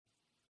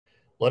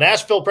Well,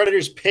 Nashville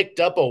Predators picked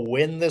up a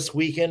win this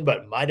weekend,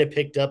 but might have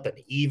picked up an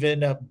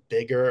even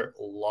bigger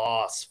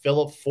loss.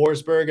 Filip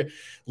Forsberg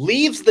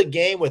leaves the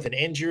game with an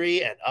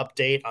injury. An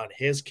update on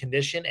his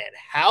condition and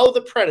how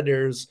the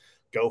Predators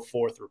go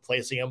forth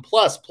replacing him.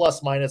 Plus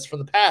minus from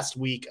the past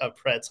week of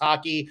Preds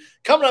hockey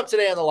coming up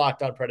today on the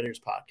Locked On Predators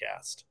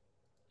podcast.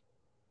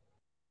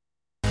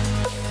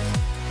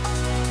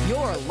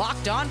 Your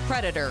Locked On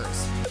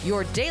Predators,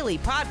 your daily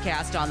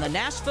podcast on the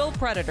Nashville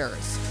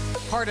Predators.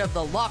 Part of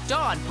the Locked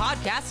On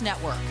Podcast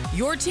Network,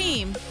 your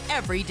team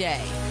every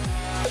day.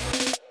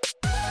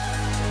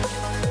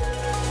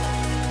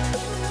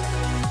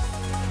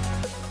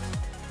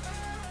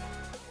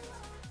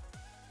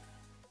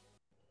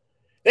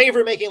 Thank you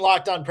for making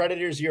Locked On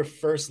Predators your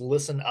first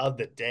listen of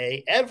the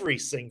day. Every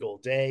single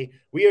day,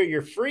 we are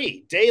your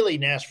free daily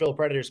Nashville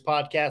Predators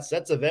podcast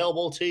that's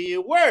available to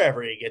you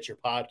wherever you get your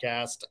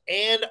podcast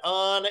and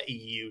on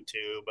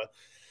YouTube.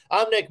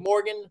 I'm Nick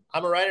Morgan.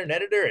 I'm a writer and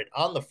editor at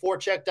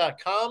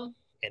ontheforecheck.com,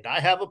 and I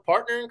have a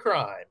partner in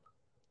crime.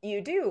 You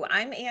do.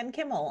 I'm Ann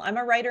Kimmel. I'm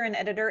a writer and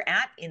editor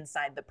at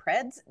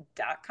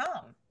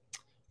InsideThePreds.com.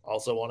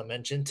 Also want to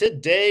mention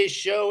today's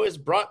show is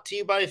brought to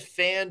you by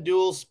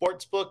FanDuel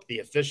Sportsbook, the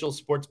official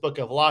sportsbook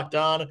of Locked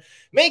On.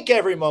 Make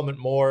every moment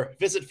more.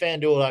 Visit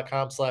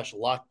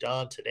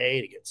FanDuel.com/LockedOn today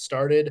to get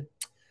started.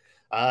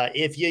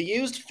 If you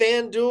used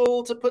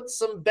FanDuel to put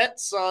some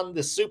bets on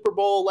the Super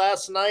Bowl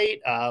last night,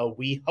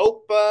 we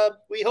hope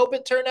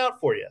it turned out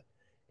for you,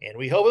 and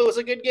we hope it was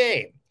a good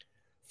game.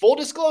 Full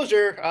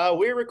disclosure,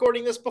 we're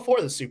recording this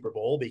before the Super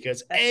Bowl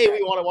because A,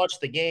 we want to watch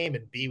the game,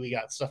 and B, we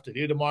got stuff to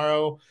do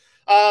tomorrow.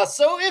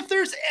 So if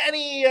there's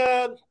any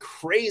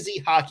crazy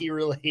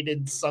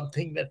hockey-related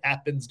something that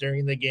happens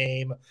during the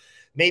game,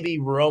 maybe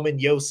Roman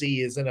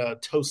Josi is in a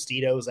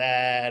Tostitos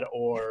ad,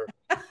 or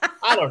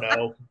I don't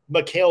know,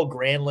 Mikael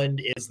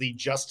Granlund is the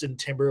Justin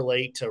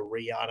Timberlake to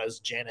Rihanna's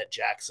Janet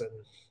Jackson.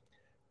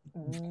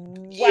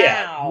 Wow.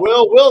 Yeah,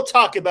 we'll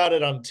talk about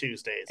it on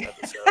Tuesday's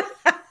episode.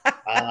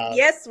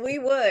 Yes, we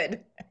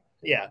would.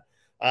 Yeah,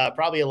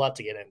 probably a lot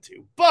to get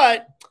into,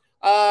 but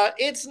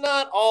it's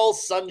not all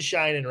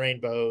sunshine and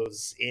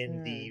rainbows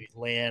in the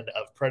land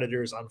of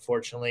Predators,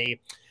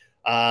 unfortunately.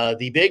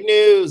 The big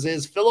news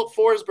is Filip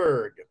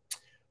Forsberg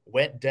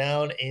went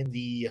down in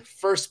the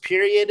first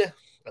period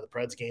of the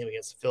Preds game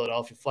against the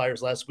Philadelphia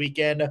Flyers last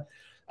weekend.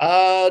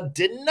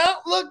 Did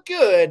not look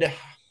good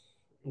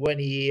when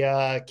he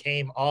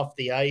came off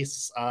the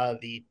ice.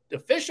 The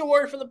official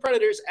word from the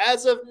Predators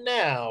as of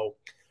now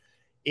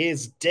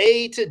is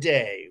day to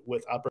day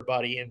with upper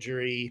body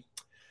injury.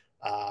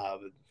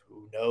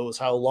 Who knows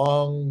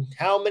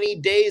how many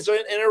days in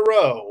a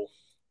row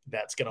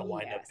that's going to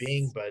wind up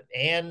being, but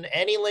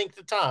any length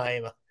of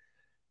time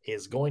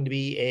is going to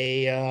be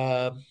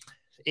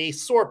a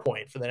sore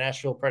point for the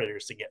Nashville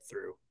Predators to get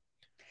through.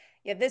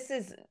 Yeah, this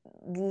is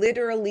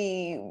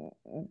literally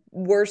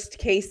worst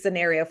case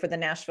scenario for the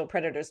Nashville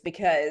Predators,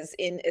 because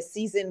in a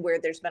season where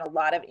there's been a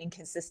lot of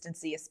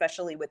inconsistency,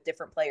 especially with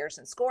different players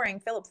and scoring,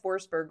 Filip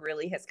Forsberg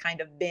really has kind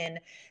of been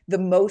the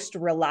most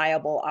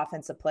reliable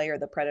offensive player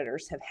the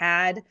Predators have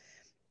had.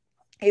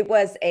 It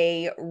was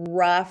a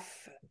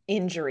rough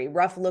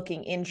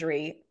looking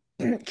injury.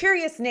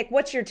 Curious, Nick,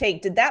 what's your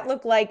take? Did that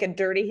look like a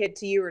dirty hit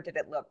to you, or did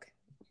it look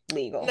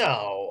legal?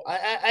 No,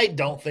 I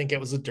don't think it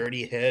was a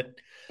dirty hit.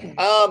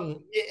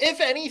 If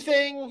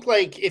anything,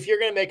 like if you're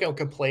going to make a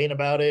complaint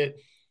about it,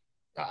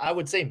 I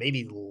would say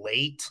maybe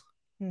late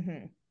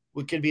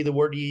what could be the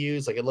word you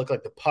use. Like it looked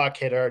like the puck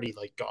had already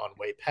like gone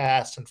way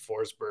past, and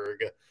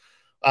Forsberg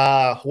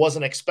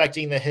wasn't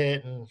expecting the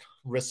hit, and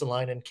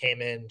Ristolainen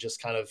came in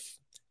just kind of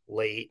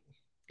late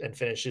and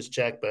finished his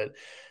check. But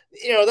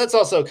that's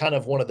also kind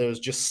of one of those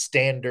just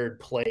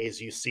standard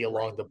plays you see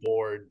along the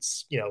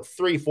boards,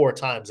 3-4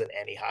 times in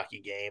any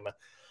hockey game.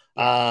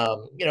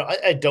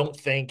 I don't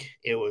think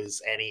it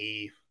was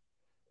anything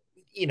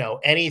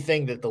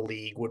that the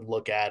league would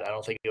look at. I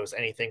don't think it was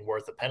anything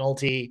worth a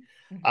penalty.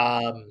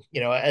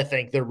 I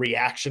think the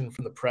reaction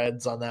from the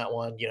Preds on that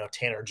one,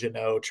 Tanner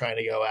Jeannot trying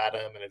to go at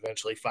him and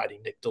eventually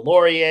fighting Nick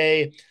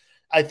Deslauriers,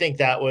 I think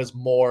that was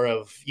more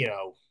of,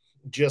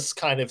 just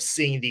kind of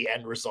seeing the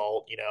end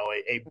result,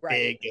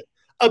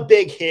 a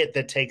big hit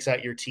that takes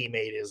out your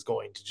teammate is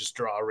going to just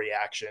draw a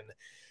reaction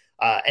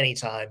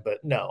anytime.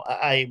 But no,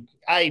 I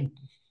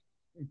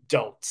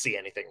don't see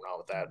anything wrong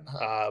with that.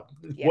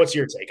 What's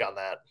your take on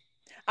that?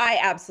 I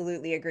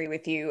absolutely agree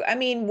with you. I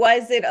mean,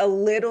 was it a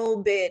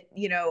little bit,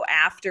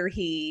 after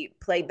he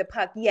played the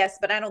puck? Yes,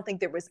 but I don't think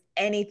there was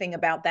anything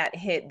about that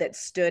hit that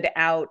stood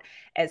out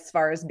as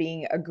far as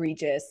being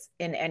egregious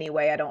in any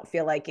way. I don't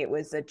feel like it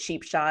was a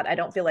cheap shot. I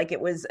don't feel like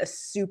it was a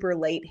super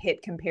late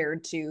hit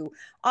compared to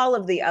all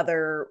of the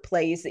other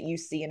plays that you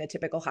see in a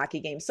typical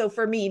hockey game. So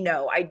for me,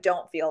 no, I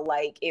don't feel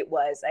like it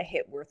was a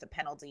hit worth a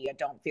penalty. I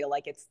don't feel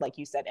like it's, like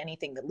you said,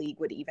 anything the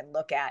league would even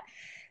look at.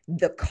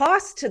 The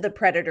cost to the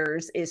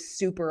Predators is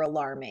super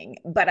alarming,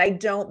 but I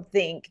don't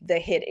think the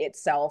hit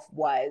itself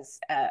was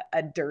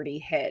a dirty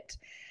hit.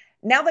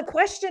 Now the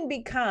question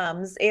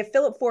becomes if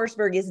Filip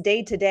Forsberg is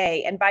day to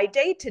day, and by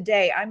day to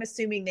day, I'm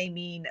assuming they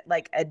mean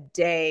like a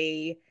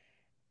day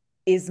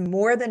is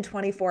more than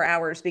 24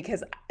 hours,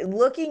 because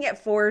looking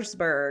at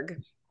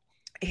Forsberg,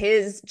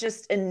 his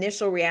just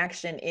initial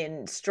reaction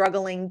in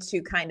struggling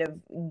to kind of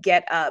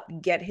get up,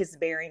 get his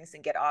bearings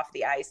and get off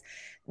the ice,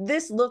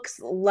 this looks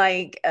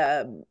like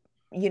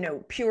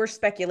pure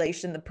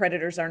speculation. The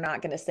Predators are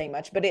not going to say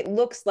much, but it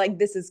looks like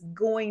this is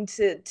going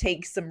to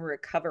take some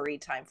recovery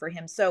time for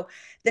him. So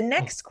the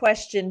next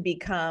question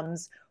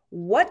becomes,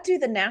 what do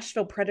the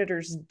Nashville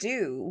Predators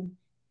do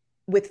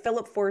with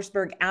Filip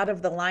Forsberg out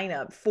of the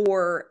lineup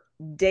for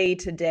day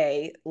to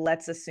day?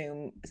 Let's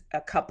assume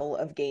a couple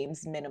of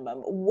games minimum.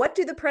 What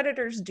do the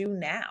Predators do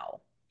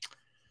now?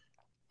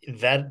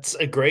 That's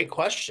a great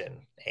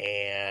question.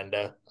 And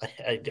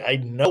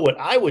I know what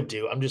I would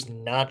do. I'm just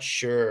not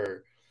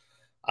sure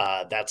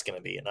that's going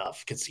to be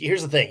enough. Because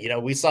here's the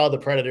thing, we saw the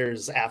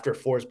Predators after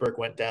Forsberg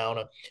went down,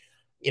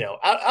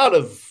 out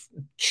of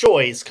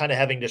choice, kind of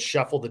having to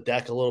shuffle the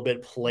deck a little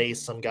bit, play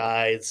some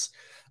guys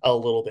a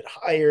little bit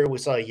higher. We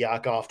saw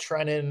Yakov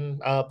Trenin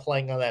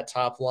playing on that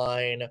top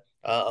line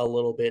a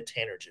little bit.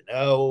 Tanner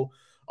Jeannot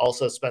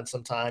also spent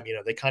some time.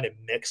 They kind of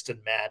mixed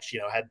and matched,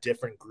 had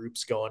different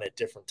groups going at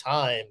different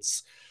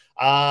times.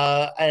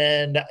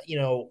 And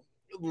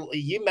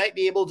you might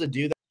be able to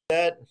do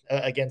that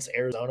against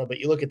Arizona, but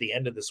you look at the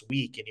end of this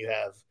week and you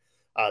have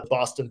the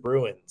Boston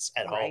Bruins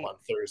at home on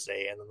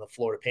Thursday, and then the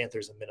Florida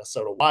Panthers and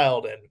Minnesota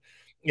Wild. And,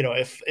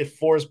 if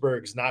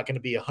Forsberg's not going to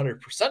be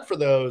 100% for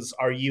those,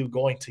 are you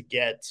going to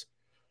get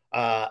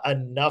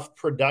enough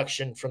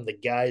production from the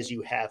guys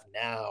you have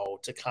now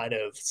to kind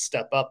of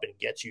step up and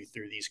get you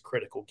through these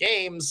critical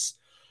games?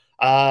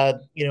 And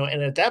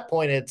at that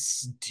point,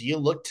 it's, do you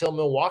look till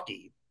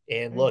Milwaukee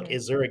and look,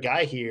 is there a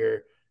guy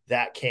here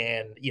that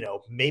can,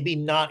 maybe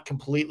not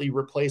completely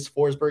replace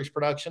Forsberg's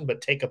production,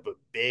 but take up a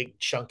big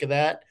chunk of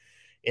that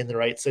in the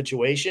right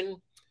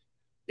situation?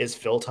 Is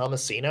Phil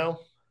Tomasino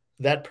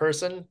that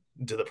person?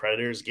 Do the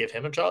Predators give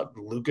him a shot?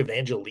 Luke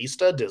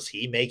Evangelista, does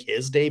he make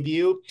his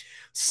debut?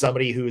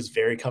 Somebody who's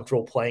very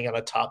comfortable playing on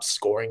a top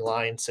scoring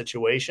line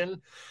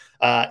situation.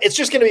 It's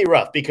just going to be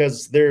rough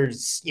because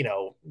there's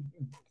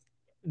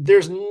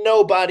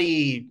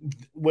nobody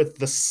with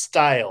the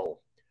style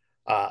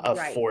of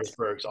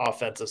Forsberg's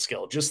offensive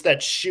skill. Just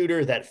that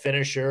shooter, that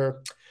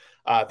finisher.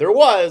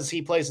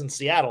 He plays in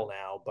Seattle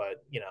now,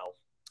 but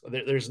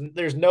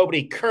there's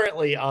nobody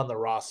currently on the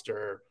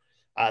roster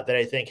that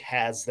I think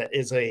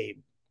is a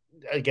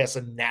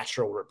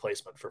natural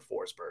replacement for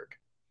Forsberg.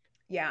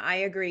 Yeah, I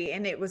agree.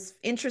 And it was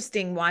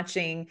interesting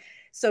watching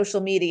social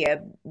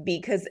media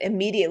because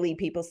immediately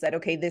people said,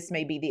 okay, this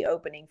may be the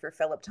opening for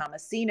Philip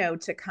Tomasino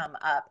to come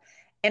up.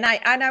 And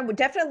I would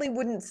definitely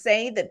wouldn't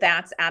say that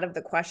that's out of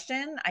the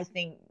question. I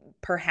think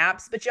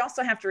perhaps, but you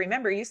also have to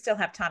remember, you still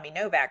have Tommy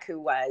Novak, who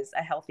was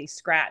a healthy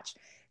scratch.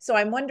 So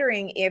I'm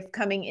wondering if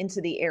coming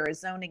into the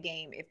Arizona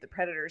game, if the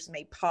Predators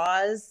may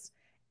pause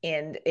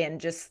and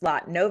just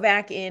slot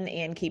Novak in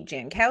and keep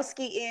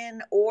Jankowski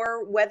in,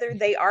 or whether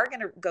they are going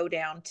to go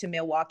down to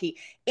Milwaukee.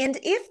 And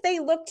if they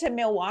look to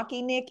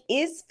Milwaukee, Nick,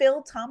 is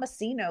Phil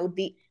Tomasino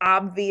the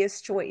obvious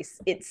choice?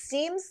 It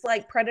seems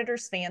like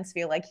Predators fans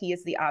feel like he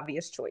is the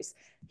obvious choice.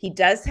 He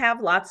does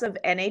have lots of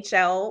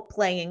NHL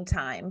playing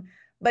time,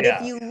 but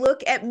if you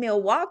look at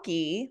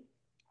Milwaukee,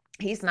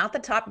 he's not the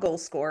top goal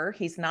scorer.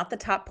 He's not the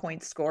top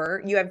point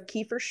scorer. You have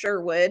Kiefer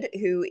Sherwood,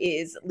 who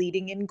is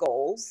leading in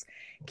goals.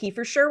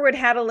 Kiefer Sherwood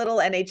had a little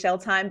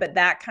NHL time, but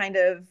that kind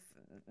of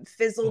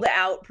fizzled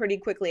out pretty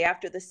quickly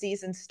after the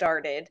season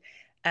started.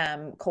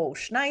 Cole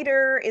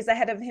Schneider is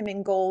ahead of him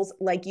in goals.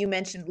 Like you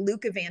mentioned,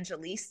 Luke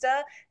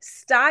Evangelista,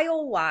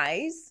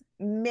 style-wise,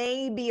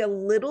 may be a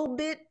little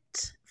bit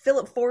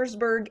Filip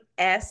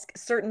Forsberg-esque,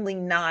 certainly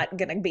not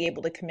going to be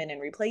able to come in and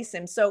replace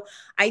him. So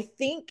I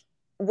think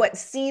what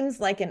seems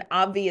like an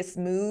obvious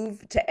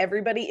move to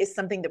everybody is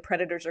something the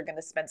Predators are going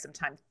to spend some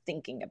time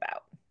thinking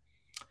about.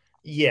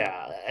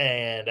 Yeah,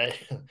 and I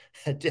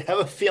have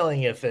a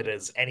feeling if it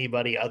is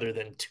anybody other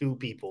than two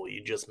people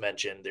you just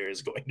mentioned, there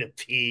is going to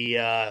be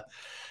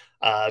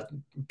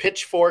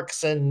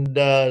pitchforks and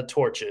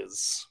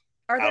torches.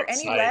 Are there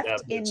any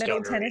left in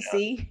Middle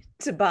Tennessee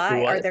to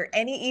buy? Are there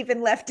any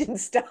even left in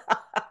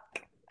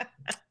stock?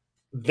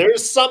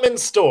 There's some in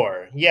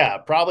store. Yeah,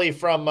 probably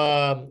from,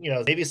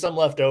 maybe some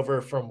left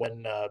over from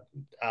when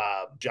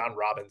John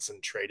Robinson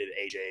traded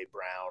A.J.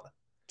 Brown.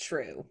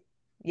 True.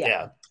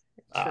 Yeah.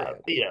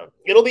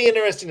 It'll be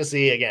interesting to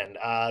see again.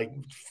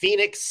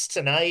 Phoenix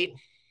tonight.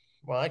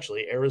 Well,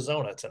 actually,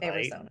 Arizona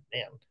tonight.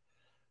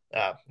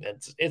 Man,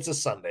 it's a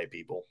Sunday,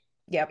 people.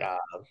 Yep.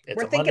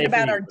 We're thinking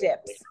about our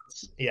dips.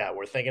 Yeah,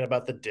 we're thinking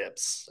about the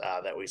dips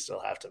that we still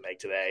have to make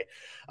today.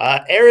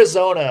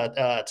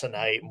 Arizona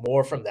tonight,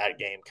 more from that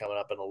game coming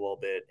up in a little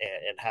bit,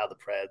 and how the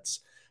Preds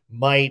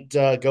might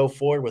go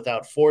forward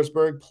without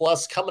Forsberg.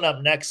 Plus, coming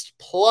up next,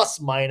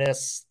 plus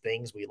minus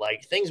things we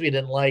like, things we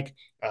didn't like,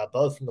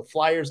 both from the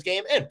Flyers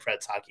game and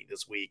Preds hockey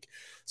this week.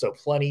 So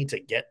plenty to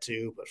get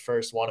to. But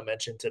first, want to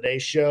mention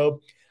today's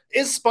show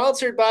is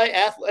sponsored by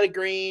Athletic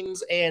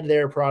Greens and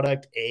their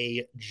product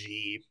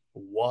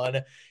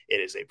AG1. It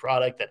is a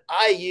product that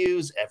I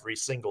use every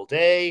single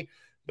day.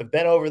 I've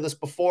been over this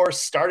before,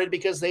 started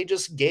because they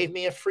just gave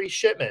me a free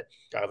shipment.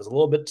 I was a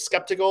little bit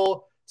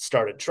skeptical,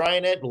 started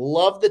trying it,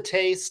 loved the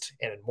taste,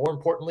 and more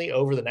importantly,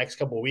 over the next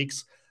couple of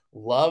weeks,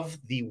 love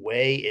the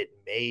way it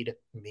made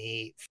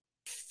me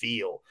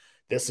feel.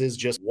 This is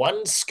just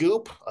one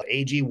scoop of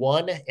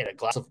AG1 in a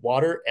glass of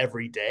water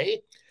every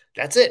day.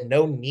 That's it.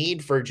 No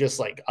need for just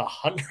like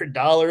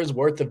 $100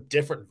 worth of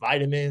different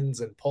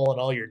vitamins and pulling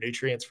all your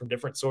nutrients from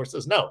different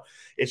sources. No,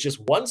 it's just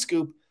one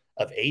scoop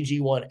of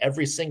AG1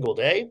 every single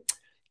day.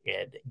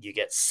 And you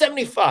get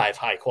 75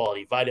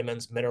 high-quality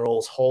vitamins,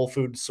 minerals, whole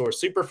food source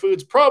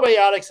superfoods,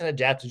 probiotics, and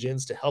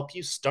adaptogens to help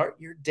you start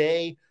your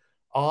day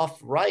off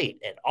right.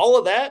 And all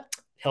of that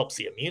helps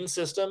the immune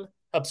system,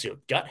 helps your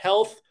gut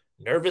health,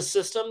 nervous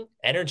system,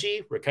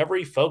 energy,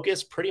 recovery,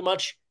 focus, pretty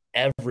much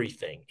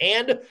everything.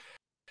 And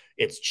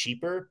it's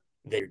cheaper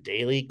than your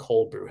daily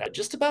cold brew at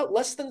just about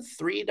less than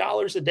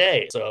 $3 a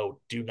day. So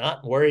do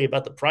not worry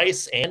about the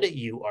price, and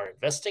you are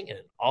investing in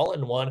an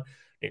all-in-one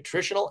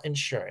nutritional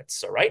insurance.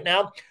 So right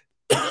now,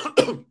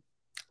 the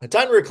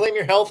time to reclaim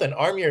your health and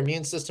arm your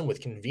immune system with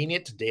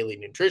convenient daily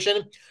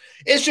nutrition.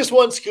 It's just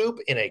one scoop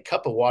in a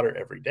cup of water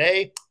every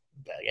day.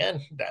 Again,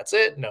 that's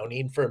it. No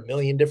need for a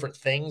million different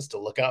things to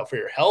look out for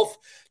your health.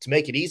 To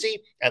make it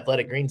easy,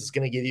 Athletic Greens is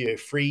going to give you a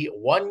free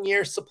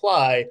 1-year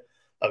supply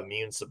of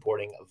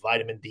immune-supporting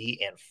vitamin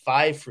D and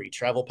 5 free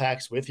travel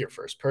packs with your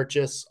first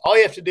purchase. All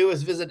you have to do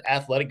is visit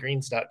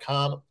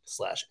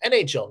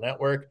athleticgreens.com/NHL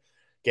Network.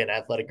 Again,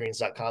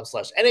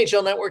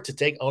 athleticgreens.com/NHL Network to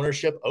take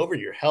ownership over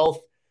your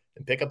health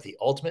and pick up the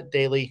ultimate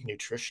daily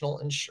nutritional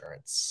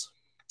insurance.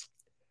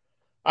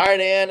 All right,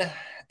 Ann,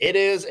 it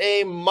is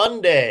a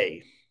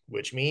Monday,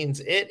 which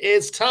means it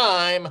is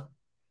time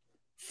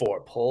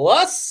for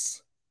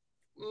Plus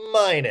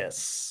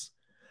Minus.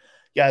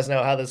 You guys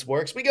know how this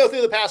works. We go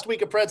through the past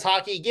week of Preds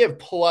hockey, give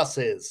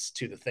pluses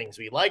to the things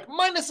we like,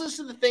 minuses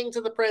to the things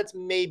that the Preds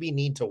maybe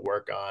need to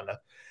work on.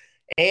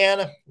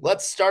 And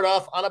let's start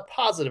off on a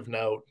positive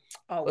note.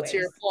 Always. Let's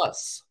hear a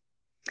plus.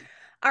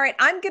 All right,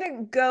 I'm going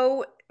to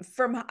go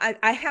from,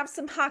 I have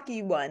some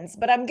hockey ones,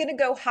 but I'm going to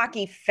go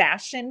hockey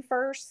fashion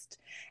first.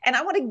 And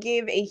I want to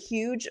give a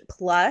huge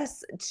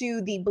plus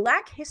to the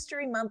Black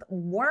History Month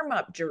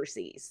warm-up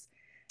jerseys.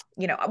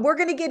 You know, we're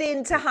going to get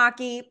into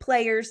hockey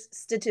players,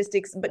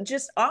 statistics, but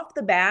just off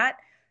the bat,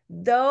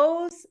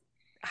 those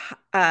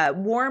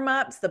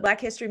warm-ups, the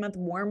Black History Month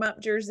warm-up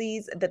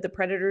jerseys that the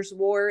Predators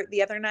wore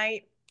the other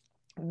night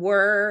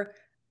were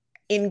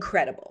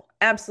incredible.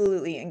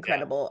 Absolutely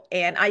incredible.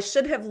 Yeah. And I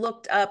should have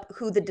looked up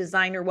who the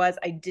designer was.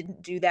 I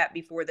didn't do that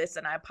before this,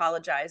 and I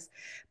apologize.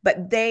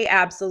 But they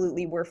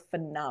absolutely were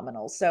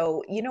phenomenal.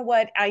 So, you know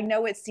what? I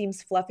know it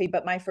seems fluffy,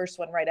 but my first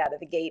one right out of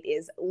the gate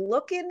is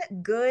looking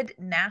good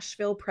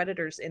Nashville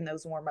Predators in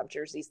those warm-up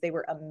jerseys. They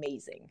were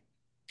amazing.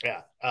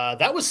 Yeah,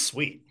 that was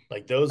sweet.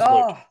 Like, those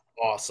looked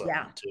awesome,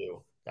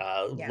 too.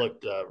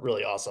 Looked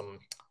really awesome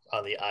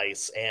on the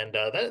ice. And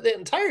the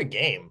entire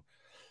game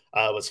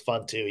was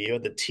fun too. You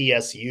had the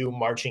TSU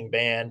marching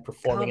band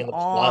performing in the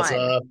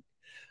plaza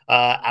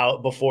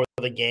out before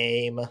the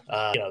game.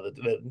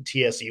 The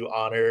TSU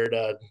honored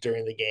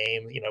during the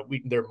game. You know,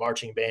 their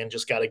marching band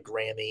just got a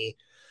Grammy.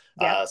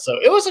 Yeah. So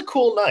it was a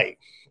cool night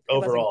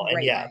overall.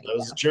 And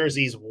those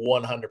jerseys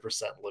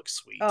 100% look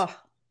sweet. Oh,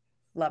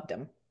 loved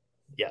them.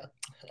 Yeah.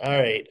 All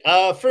right.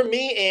 For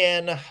me,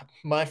 and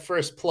my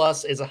first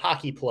plus is a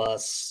hockey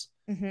plus.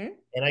 Mm-hmm.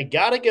 And I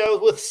got to go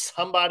with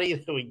somebody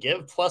that we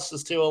give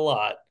pluses to a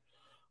lot.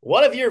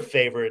 One of your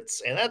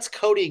favorites, and that's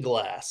Cody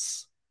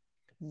Glass.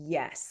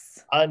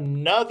 Yes.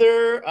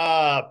 Another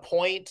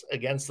point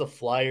against the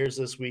Flyers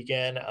this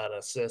weekend, an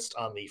assist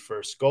on the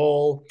first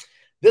goal.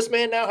 This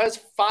man now has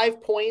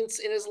 5 points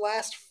in his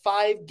last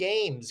 5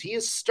 games. He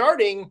is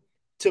starting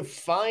to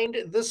find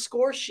the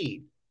score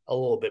sheet a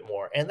little bit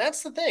more. And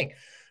that's the thing.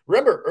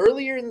 Remember,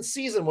 earlier in the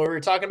season when we were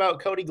talking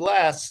about Cody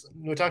Glass,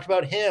 we talked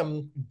about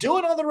him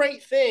doing all the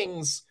right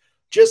things,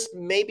 just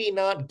maybe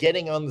not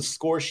getting on the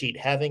score sheet,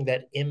 having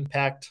that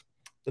impact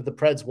that the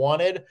Preds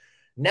wanted.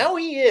 Now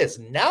he is.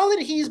 Now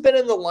that he's been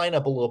in the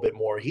lineup a little bit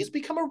more, he's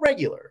become a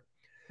regular.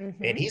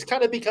 Mm-hmm. And he's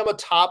kind of become a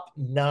top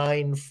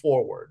 9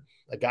 forward,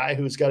 a guy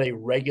who's got a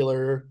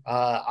regular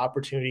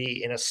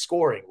opportunity in a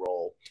scoring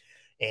role.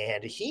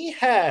 And he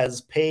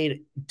has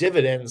paid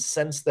dividends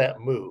since that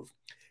move.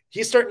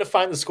 He's starting to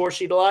find the score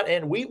sheet a lot.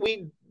 And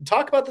we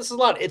talk about this a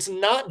lot. It's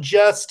not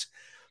just,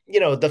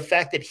 the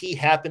fact that he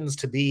happens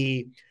to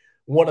be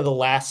one of the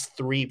last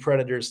 3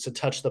 Predators to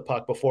touch the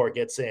puck before it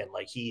gets in.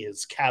 Like, he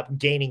is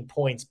gaining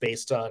points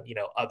based on,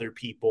 other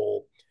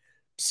people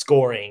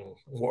scoring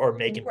or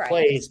making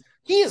plays.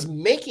 He is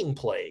making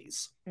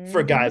plays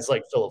for guys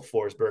like Philip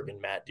Forsberg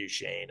and Matt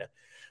Duchene.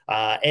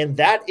 And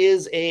that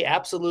is a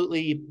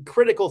absolutely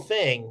critical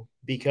thing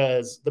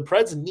because the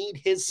Preds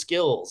need his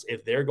skills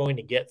if they're going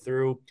to get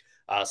through.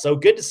 So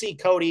good to see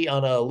Cody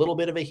on a little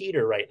bit of a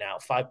heater right now.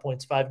 5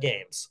 points, 5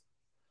 games.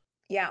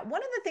 Yeah,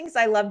 one of the things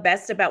I love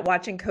best about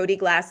watching Cody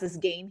Glass's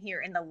game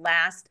here in the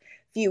last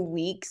few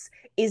weeks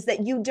is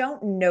that you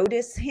don't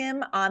notice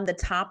him on the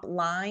top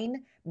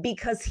line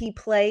because he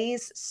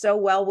plays so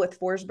well with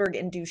Forsberg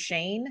and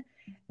Duchene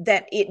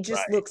that it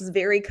just looks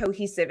very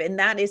cohesive. And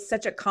that is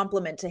such a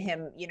compliment to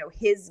him. You know,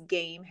 his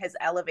game has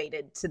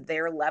elevated to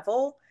their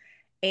level.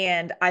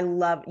 And I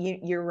love you.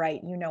 You're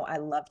right. You know, I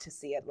love to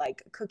see it,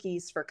 like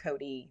cookies for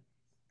Cody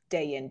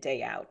day in,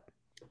 day out.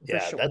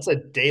 Yeah, sure. That's a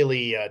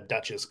daily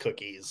Duchess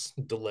cookies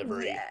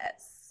delivery.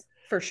 Yes,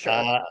 for sure.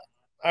 All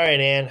right,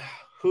 Ann.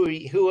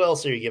 Who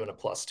else are you giving a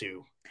plus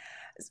to?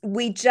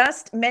 We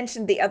just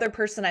mentioned the other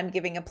person I'm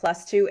giving a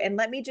plus to, and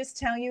let me just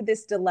tell you,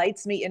 this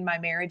delights me in my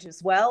marriage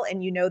as well.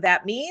 And you know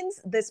that means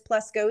this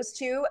plus goes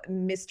to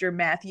Mr.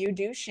 Matthew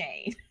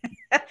Duchene.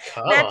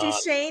 Matt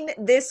Duchene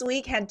this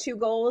week had 2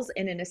 goals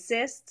and an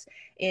assist,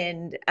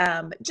 and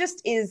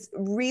just is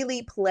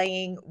really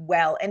playing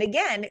well. And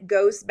again,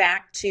 goes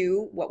back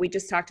to what we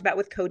just talked about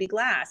with Cody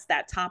Glass.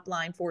 That top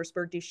line,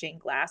 Forsberg, Duchene,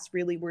 Glass,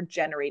 really were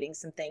generating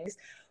some things.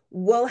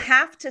 We'll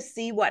have to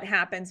see what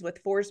happens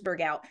with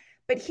Forsberg out.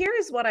 But here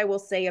is what I will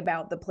say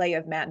about the play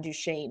of Matt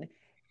Duchene.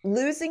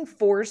 Losing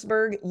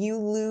Forsberg, you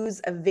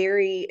lose a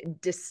very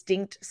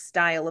distinct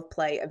style of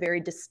play, a very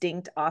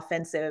distinct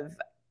offensive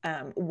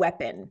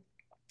weapon.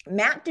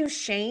 Matt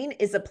Duchene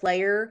is a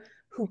player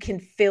who can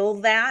fill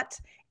that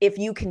if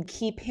you can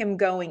keep him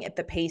going at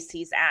the pace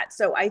he's at.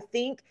 So I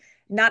think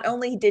not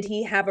only did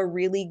he have a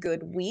really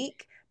good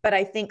week, but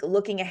I think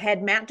looking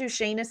ahead, Matt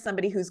Duchene is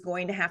somebody who's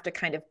going to have to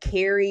kind of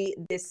carry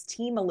this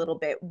team a little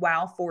bit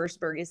while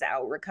Forsberg is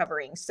out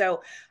recovering.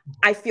 So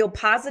I feel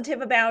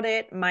positive about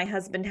it. My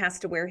husband has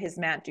to wear his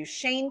Matt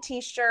Duchene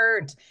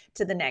t-shirt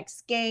to the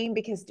next game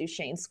because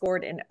Duchene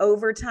scored in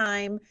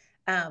overtime.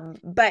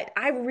 But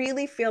I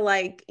really feel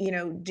like, you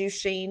know,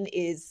 Duchene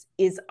is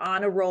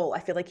on a roll. I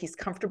feel like he's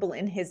comfortable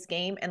in his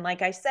game. And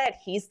like I said,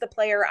 he's the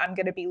player I'm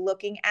going to be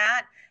looking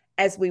at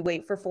as we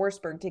wait for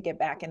Forsberg to get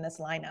back in this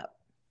lineup.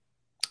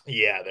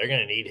 Yeah, they're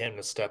going to need him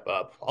to step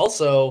up.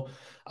 Also,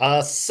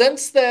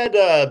 since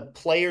that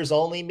players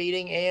only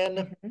meeting,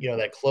 Ann, you know,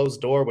 that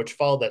closed door, which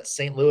followed that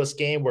St. Louis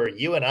game where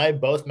you and I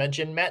both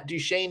mentioned Matt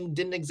Duchene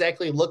didn't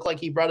exactly look like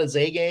he brought his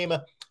A game.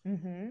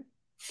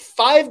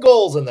 5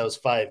 goals in those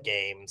 5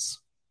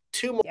 games,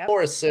 2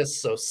 more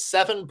assists, so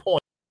 7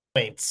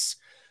 points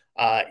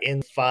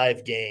in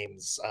 5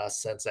 games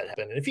since that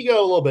happened. And if you go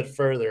a little bit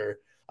further,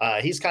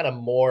 he's kind of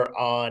more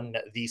on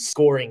the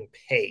scoring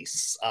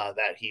pace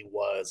that he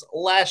was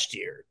last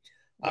year.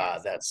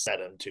 That set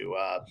him to,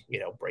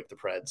 break the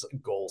Preds'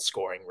 goal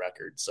scoring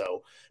record.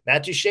 So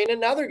Matt Duchene,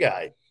 another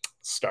guy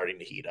starting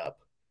to heat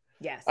up.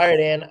 Yes. All right,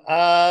 Ann.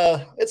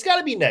 It's got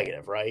to be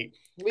negative, right?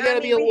 We got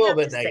to be a little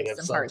bit negative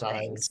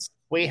sometimes.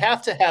 We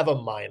have to have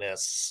a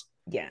minus.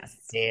 Yes.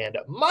 And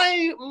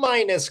my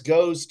minus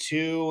goes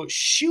to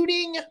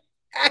shooting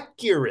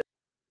accuracy.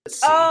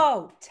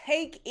 Oh,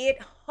 take it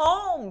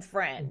home,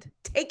 friend.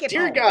 Take it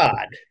home. Dear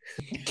God,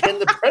 can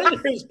the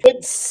Predators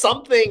put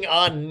something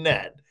on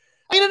net?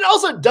 I mean, it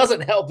also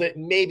doesn't help that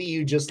maybe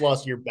you just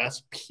lost your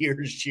best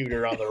pure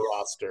shooter on the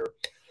roster.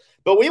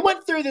 But we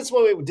went through this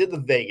when we did the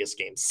Vegas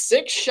game.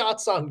 6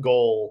 shots on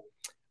goal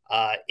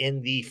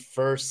in the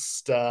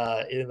first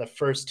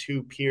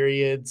 2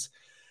 periods.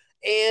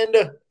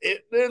 And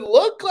it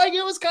looked like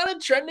it was kind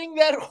of trending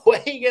that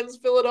way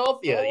against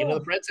Philadelphia. You know,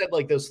 the Preds had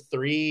like those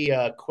 3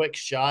 quick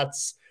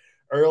shots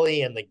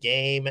early in the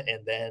game,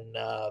 and then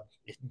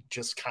it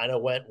just kind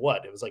of went,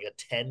 it was like a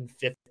 10,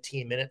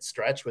 15-minute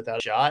stretch without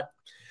a shot.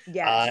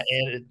 Yes.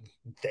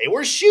 They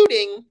were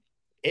shooting.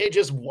 It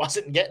just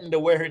wasn't getting to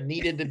where it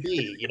needed to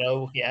be. You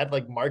know, you had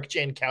like Mark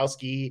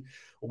Jankowski,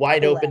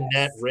 wide open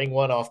net, ring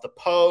one off the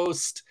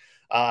post.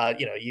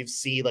 You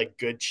see like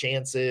good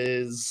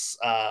chances.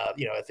 I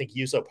think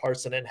Juuso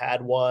Parssinen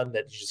had one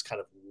that just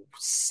kind of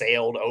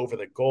sailed over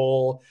the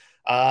goal.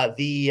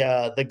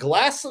 The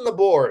glass on the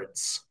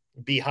boards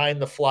behind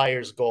the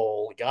Flyers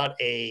goal got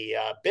a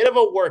bit of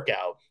a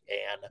workout,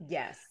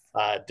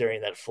 and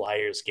during that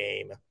Flyers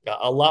game,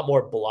 a lot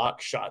more block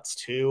shots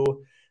too.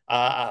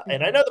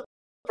 And I know the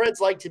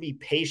Preds like to be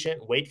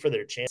patient, wait for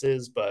their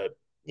chances, but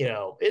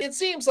it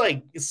seems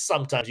like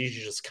sometimes you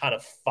should just kind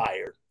of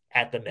fire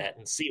at the net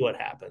and see what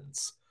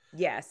happens.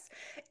 Yes.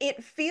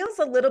 It feels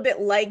a little bit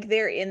like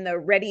they're in the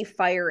ready,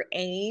 fire,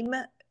 aim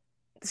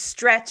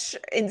stretch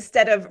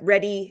instead of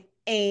ready,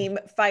 aim,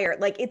 fire.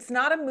 Like, it's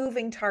not a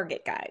moving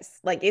target, guys.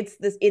 Like,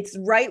 it's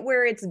right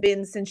where it's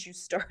been since you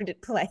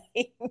started playing.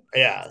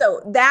 Yeah.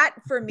 So that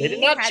for me, they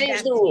did not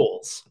change the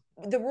rules.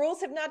 The rules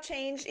have not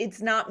changed.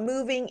 It's not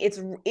moving.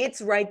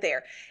 It's right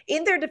there.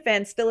 In their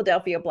defense,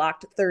 Philadelphia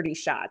blocked 30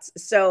 shots.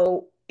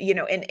 So,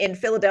 and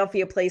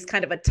Philadelphia plays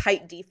kind of a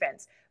tight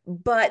defense.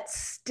 But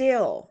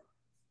still,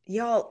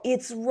 y'all,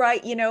 it's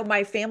right.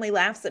 My family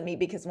laughs at me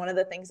because one of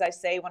the things I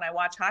say when I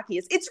watch hockey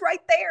is it's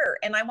right there.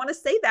 And I want to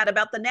say that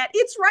about the net.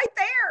 It's right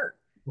there.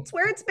 It's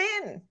where it's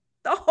been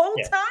the whole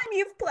time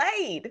you've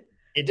played.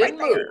 It didn't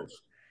move.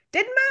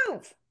 Didn't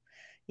move.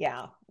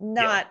 Yeah.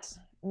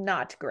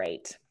 Not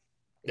great.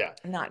 Yeah.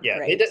 Not Yeah.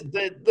 great.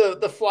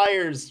 The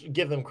Flyers,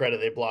 give them credit.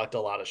 They blocked a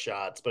lot of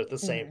shots, but at the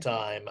same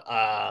time,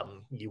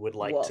 you would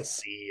like to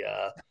see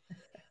the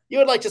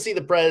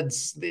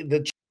Preds,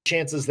 the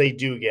chances they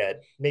do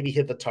get, maybe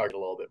hit the target a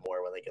little bit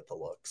more when they get the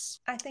looks.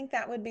 I think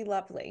that would be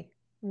lovely.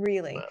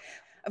 Really. Yeah.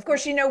 Of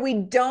course, we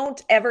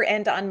don't ever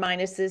end on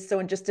minuses. So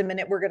in just a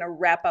minute, we're going to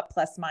wrap up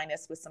plus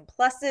minus with some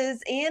pluses.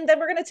 And then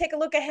we're going to take a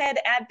look ahead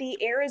at the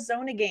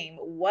Arizona game.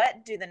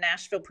 What do the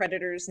Nashville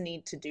Predators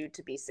need to do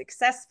to be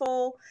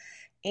successful?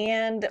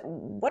 And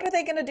what are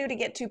they going to do to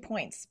get 2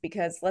 points?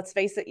 Because let's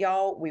face it,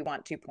 y'all, we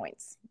want 2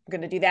 points. We're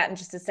going to do that in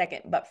just a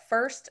second. But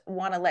first,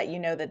 want to let you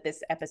know that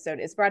this episode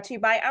is brought to you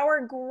by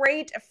our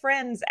great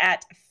friends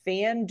at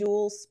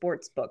FanDuel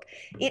Sportsbook.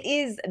 It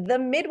is the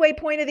midway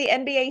point of the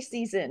NBA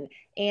season,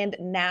 and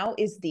now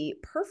is the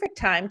perfect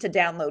time to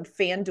download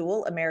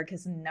FanDuel,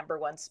 America's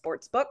 #1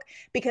 sportsbook,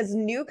 because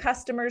new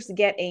customers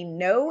get a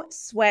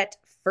no-sweat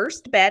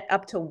first bet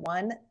up to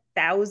 $1,000.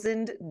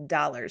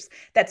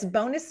 That's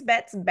bonus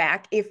bets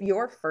back if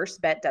your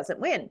first bet doesn't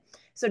win.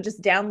 So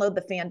just download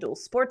the FanDuel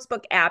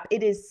Sportsbook app.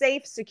 It is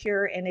safe,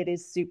 secure, and it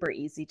is super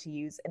easy to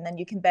use. And then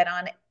you can bet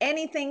on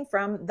anything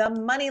from the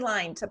money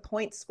line to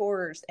point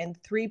scorers and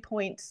 3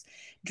 points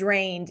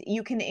drained.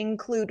 You can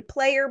include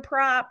player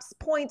props,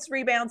 points,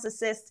 rebounds,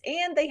 assists,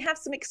 and they have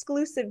some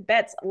exclusive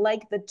bets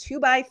like the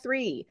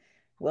 2x3.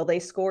 Will they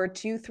score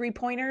 2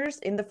 3-pointers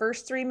in the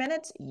first 3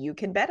 minutes? You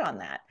can bet on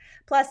that.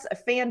 Plus,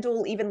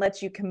 FanDuel even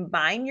lets you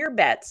combine your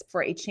bets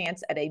for a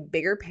chance at a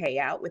bigger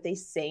payout with a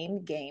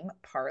same-game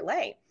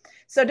parlay.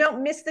 So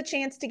don't miss the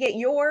chance to get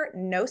your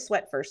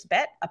no-sweat first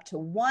bet up to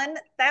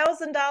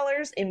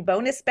 $1,000 in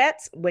bonus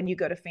bets when you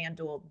go to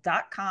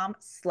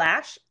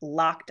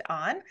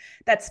FanDuel.com/lockedon.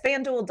 That's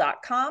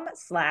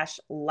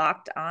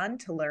FanDuel.com/lockedon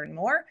to learn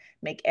more.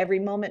 Make every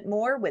moment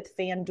more with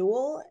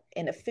FanDuel,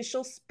 an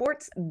official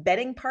sports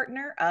betting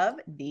partner of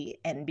the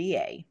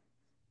NBA.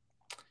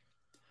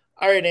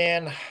 All right,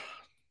 Ann.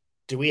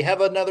 Do we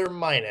have another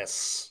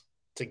minus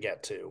to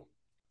get to?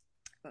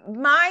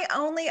 My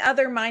only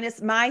other minus,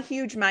 my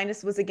huge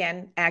minus was,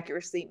 again,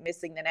 accuracy,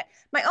 missing the net.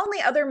 My only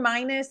other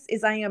minus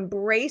is I am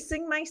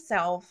bracing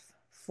myself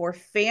for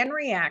fan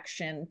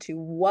reaction to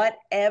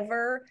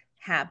whatever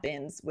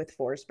happens with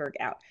Forsberg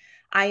out.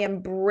 I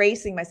am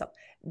bracing myself.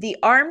 The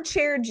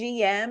armchair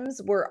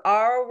GMs were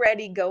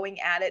already going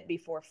at it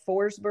before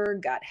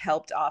Forsberg got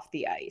helped off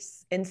the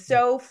ice. And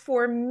so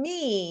for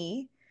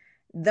me,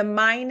 the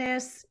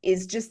minus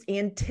is just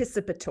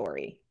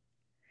anticipatory.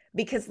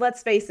 Because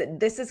let's face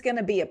it, this is going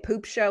to be a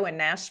poop show in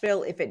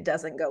Nashville if it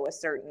doesn't go a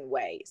certain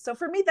way. So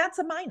for me, that's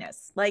a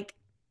minus.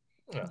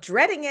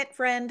 Dreading it,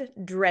 friend,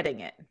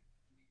 dreading it.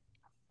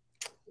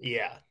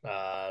 Yeah.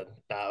 I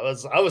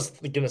was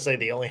going to say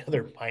the only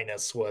other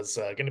minus was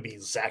going to be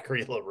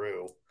Zachary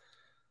Leroux.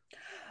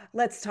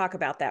 Let's talk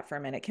about that for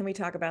a minute. Can we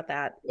talk about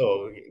that?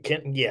 Oh,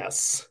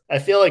 yes. I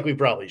feel like we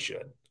probably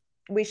should.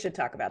 We should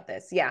talk about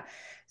this. Yeah.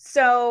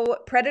 So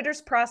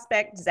Predators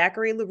prospect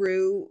Zachary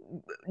Leroux,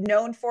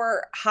 known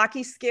for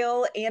hockey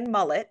skill and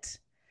mullet,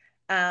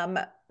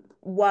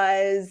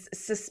 was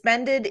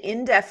suspended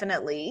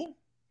indefinitely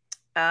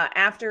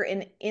after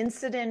an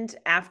incident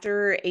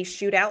after a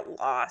shootout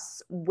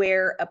loss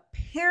where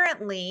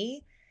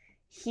apparently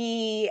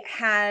he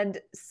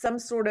had some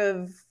sort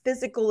of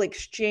physical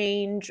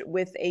exchange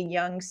with a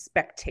young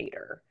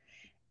spectator.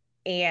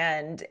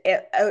 And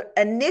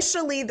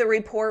initially, the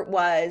report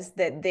was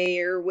that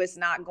there was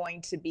not going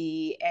to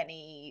be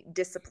any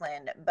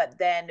discipline, but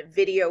then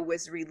video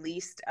was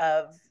released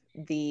of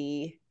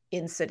the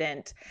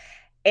incident.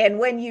 And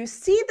when you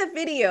see the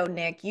video,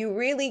 Nick, you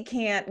really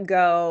can't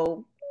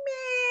go,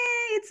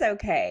 meh, it's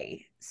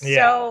okay.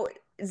 Yeah. So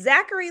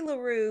Zachary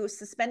Leroux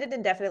suspended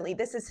indefinitely.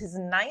 This is his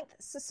 9th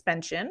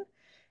suspension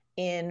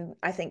in,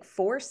 I think,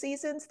 4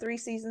 seasons.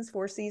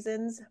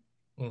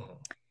 Mm-hmm.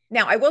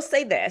 Now, I will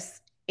say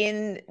this.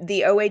 In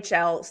the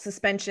OHL,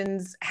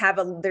 suspensions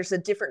there's a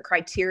different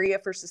criteria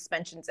for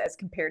suspensions as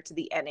compared to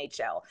the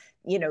NHL.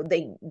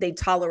 They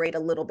tolerate a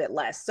little bit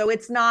less. So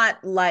it's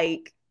not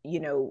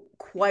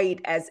quite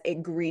as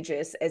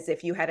egregious as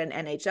if you had an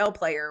NHL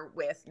player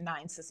with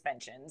 9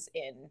 suspensions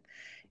in,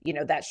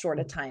 that short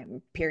a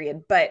time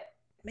period. But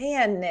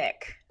man,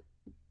 Nick,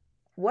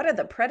 what are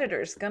the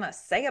Predators going to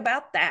say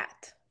about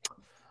that?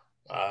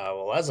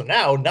 Well, as of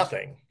now,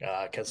 nothing,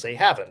 because they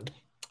haven't.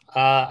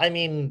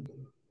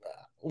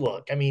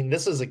 Look,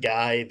 this is a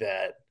guy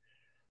that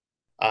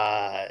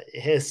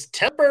his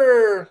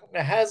temper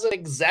hasn't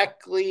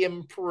exactly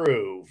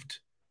improved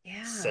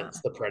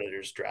since the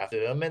Predators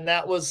drafted him, and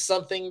that was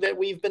something that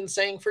we've been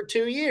saying for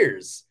 2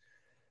 years.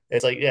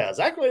 It's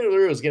Zachary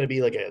Leroux is going to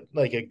be like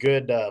a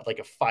good like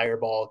a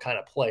fireball kind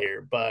of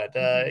player, but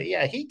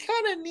he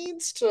kind of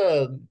needs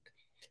to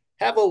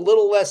have a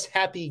little less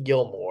Happy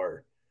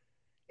Gilmore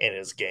in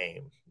his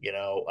game.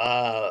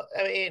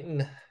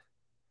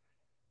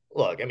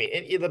 Look,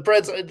 the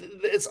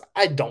Preds.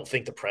 I don't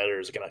think the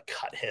Predators are going to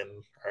cut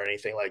him or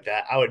anything like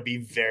that. I would be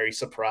very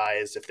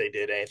surprised if they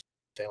did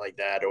anything like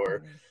that,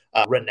 or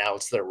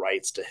renounce their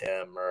rights to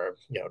him, or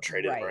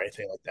trade him or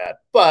anything like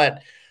that.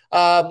 But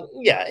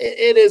Yeah,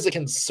 it is a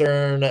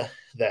concern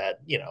that,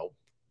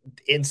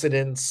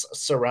 incidents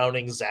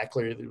surrounding Zach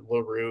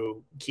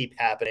LaRue keep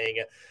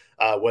happening,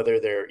 whether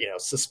they're,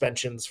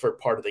 suspensions for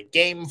part of the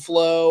game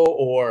flow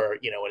or,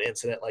 an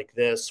incident like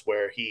this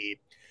where he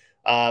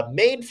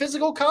made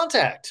physical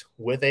contact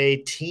with a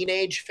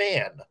teenage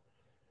fan.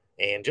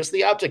 And just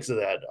the optics of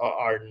that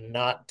are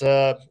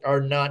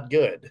not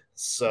good.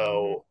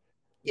 So,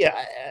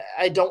 yeah,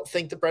 I don't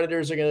think the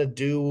Predators are going to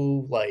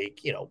do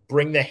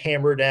bring the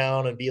hammer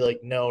down and be like,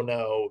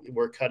 no,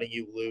 we're cutting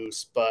you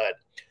loose. But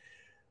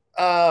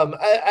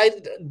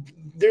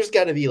there's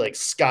got to be like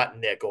Scott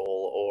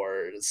Nickel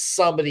or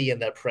somebody in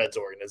that Preds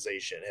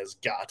organization has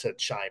got to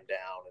chime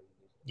down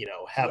and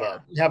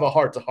have a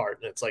heart to heart.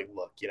 And it's like,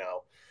 look,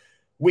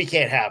 we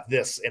can't have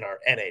this in our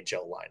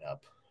NHL lineup.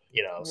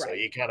 Right. So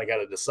you kind of got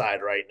to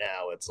decide right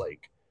now. It's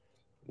like,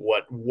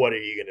 what are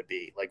you going to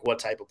be? Like, what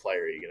type of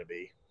player are you going to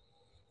be?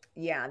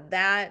 Yeah,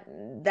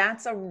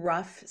 that's a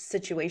rough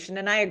situation.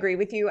 And I agree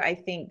with you. I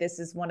think this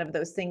is one of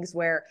those things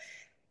where,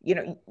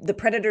 the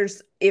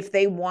Predators, if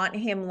they want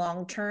him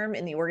long-term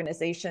in the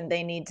organization,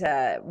 they need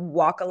to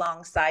walk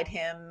alongside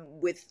him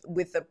with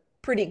a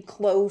pretty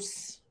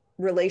close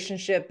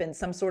relationship and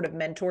some sort of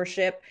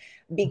mentorship,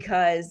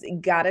 because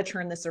got to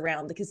turn this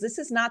around, because this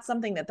is not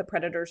something that the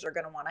Predators are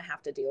going to want to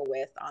have to deal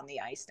with on the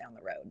ice down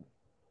the road.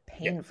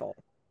 Painful.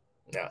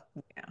 Yeah.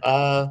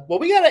 Well,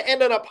 we got to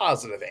end on a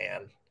positive,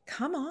 Ann.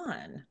 Come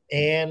on.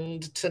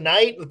 And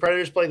tonight the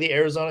Predators play the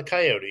Arizona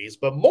Coyotes,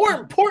 but more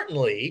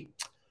importantly,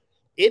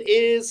 it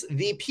is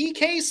the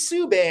PK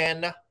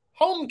Subban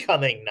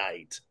homecoming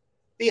night,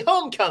 the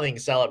homecoming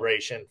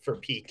celebration for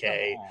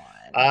PK.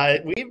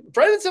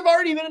 Predators have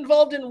already been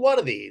involved in one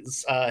of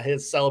these,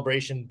 his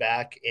celebration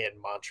back in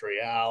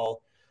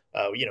Montreal.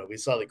 We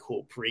saw the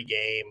cool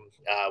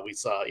pregame. We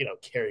saw,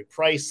 Carey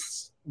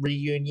Price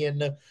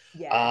reunion.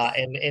 Yes.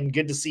 And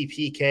good to see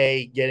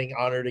PK getting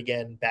honored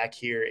again back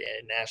here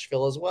in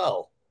Nashville as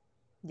well.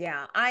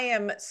 Yeah, I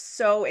am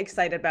so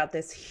excited about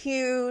this.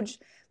 Huge.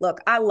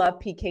 Look, I love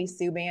PK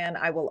Subban.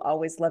 I will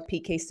always love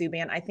PK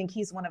Subban. I think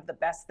he's one of the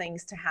best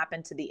things to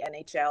happen to the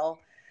NHL.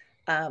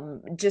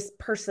 Just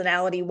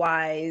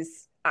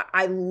personality-wise,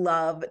 I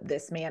love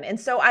this man. And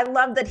so I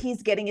love that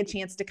he's getting a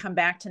chance to come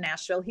back to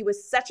Nashville. He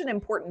was such an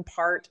important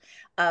part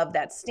of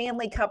that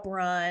Stanley Cup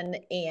run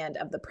and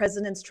of the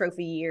President's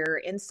Trophy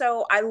year. And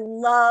so I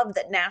love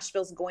that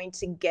Nashville's going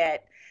to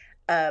get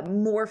a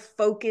more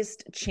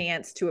focused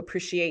chance to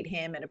appreciate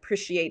him and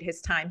appreciate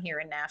his time here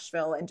in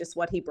Nashville and just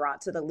what he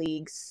brought to the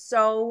league.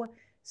 So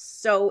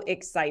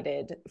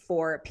excited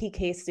for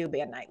PK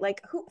Subban night.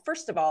 Like,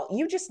 first of all,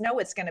 you just know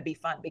it's going to be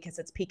fun because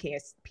it's PK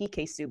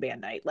Subban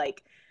night.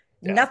 Like,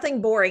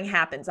 nothing boring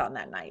happens on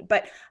that night,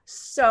 but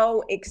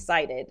so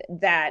excited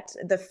that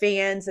the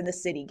fans and the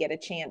city get a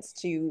chance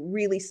to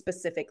really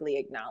specifically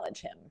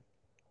acknowledge him.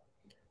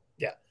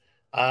 Yeah.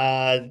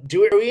 Are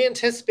we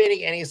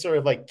anticipating any sort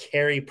of like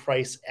Carey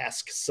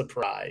Price-esque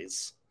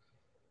surprise?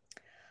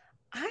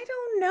 I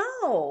don't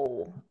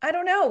know.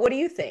 What do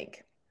you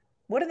think?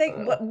 What are they?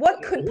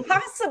 What could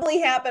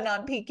possibly happen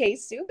on PK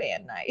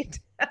Subban night?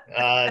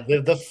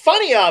 The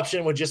funny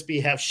option would just be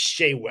have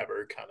Shea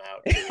Weber come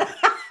out.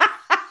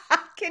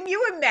 Can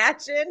you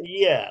imagine?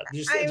 Yeah,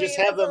 just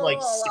have them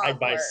like side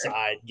by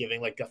side,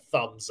 giving like a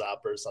thumbs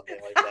up or something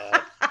like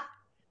that.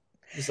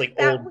 Just like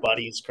old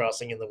buddies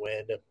crossing in the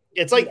wind.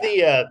 It's like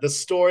the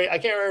story. I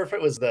can't remember if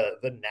it was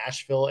the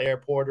Nashville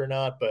airport or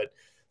not, but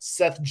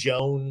Seth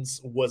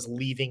Jones was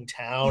leaving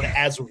town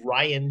as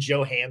Ryan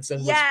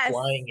Johansson was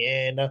flying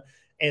in,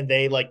 and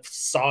they like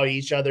saw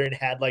each other and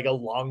had like a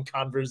long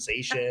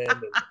conversation.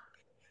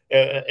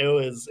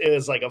 It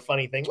was like a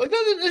funny thing. Like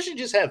they should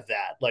just have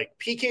that. Like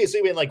PK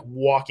Subban like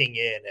walking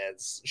in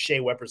as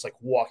Shea Weber's like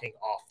walking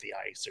off the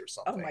ice or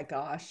something. Oh my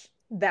gosh.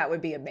 That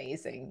would be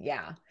amazing.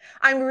 Yeah.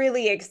 I'm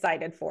really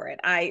excited for it.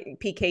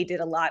 PK did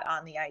a lot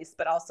on the ice,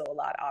 but also a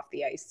lot off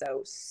the ice.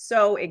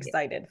 So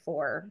excited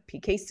for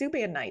PK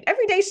Subban night.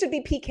 Every day should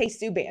be PK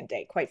Subban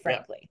day, quite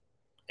frankly.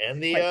 Yeah.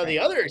 And the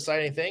other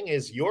exciting thing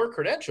is you're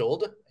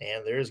credentialed,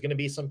 and there's going to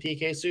be some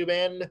PK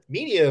Subban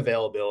media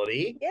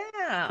availability.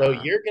 Yeah. So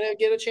you're going to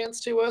get a chance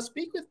to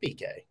speak with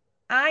PK.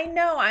 I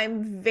know.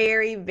 I'm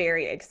very,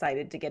 very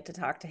excited to get to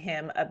talk to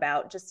him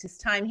about just his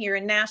time here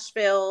in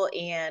Nashville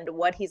and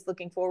what he's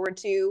looking forward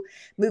to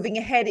moving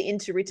ahead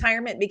into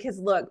retirement. Because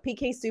look,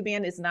 PK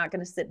Subban is not going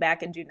to sit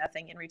back and do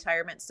nothing in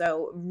retirement.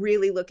 So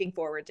really looking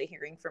forward to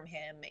hearing from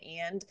him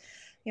and,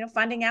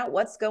 finding out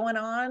what's going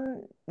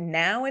on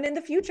now and in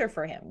the future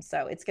for him.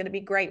 So it's going to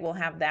be great. We'll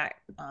have that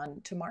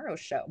on tomorrow's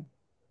show.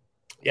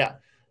 Yeah.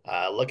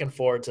 Looking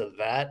forward to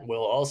that. We'll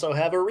also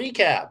have a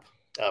recap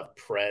of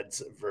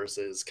Preds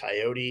versus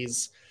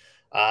Coyotes.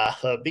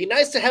 Be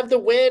nice to have the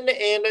win,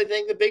 and I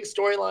think the big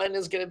storyline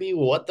is going to be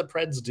what the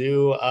Preds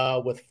do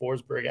with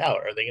Forsberg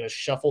out. Are they going to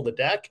shuffle the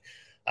deck,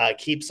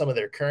 keep some of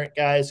their current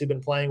guys who've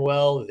been playing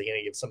well? Are they going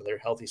to give some of their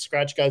healthy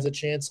scratch guys a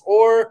chance,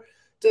 or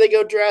do they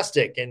go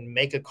drastic and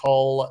make a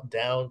call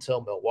down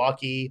till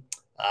Milwaukee?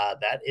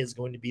 That is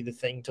going to be the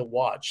thing to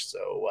watch.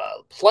 So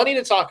plenty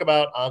to talk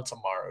about on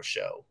tomorrow's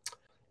show.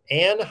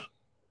 And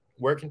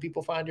where can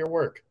people find your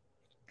work?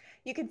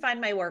 You can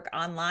find my work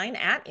online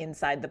at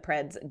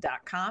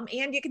InsideThePreds.com,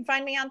 and you can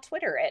find me on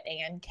Twitter at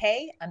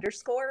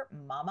ANK_Mama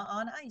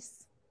on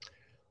Ice.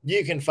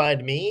 You can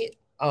find me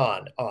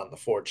on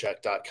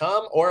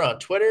theforecheck.com or on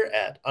Twitter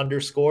at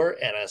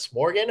 _NS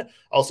Morgan.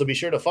 Also, be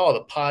sure to follow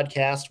the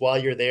podcast while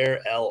you're there,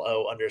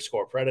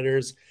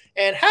 LO_Predators.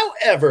 And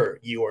however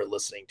you are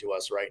listening to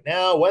us right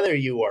now, whether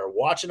you are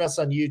watching us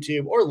on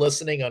YouTube or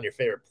listening on your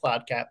favorite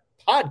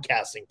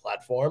podcasting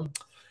platform,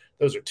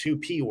 those are two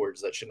P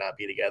words that should not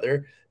be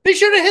together. Be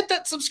sure to hit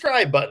that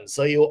subscribe button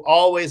so you'll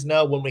always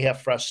know when we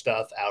have fresh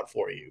stuff out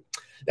for you.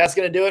 That's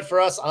going to do it for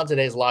us on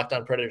today's Locked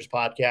On Predators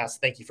podcast.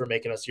 Thank you for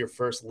making us your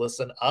first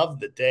listen of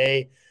the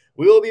day.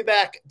 We will be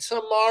back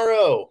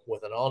tomorrow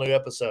with an all-new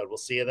episode. We'll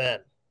see you then.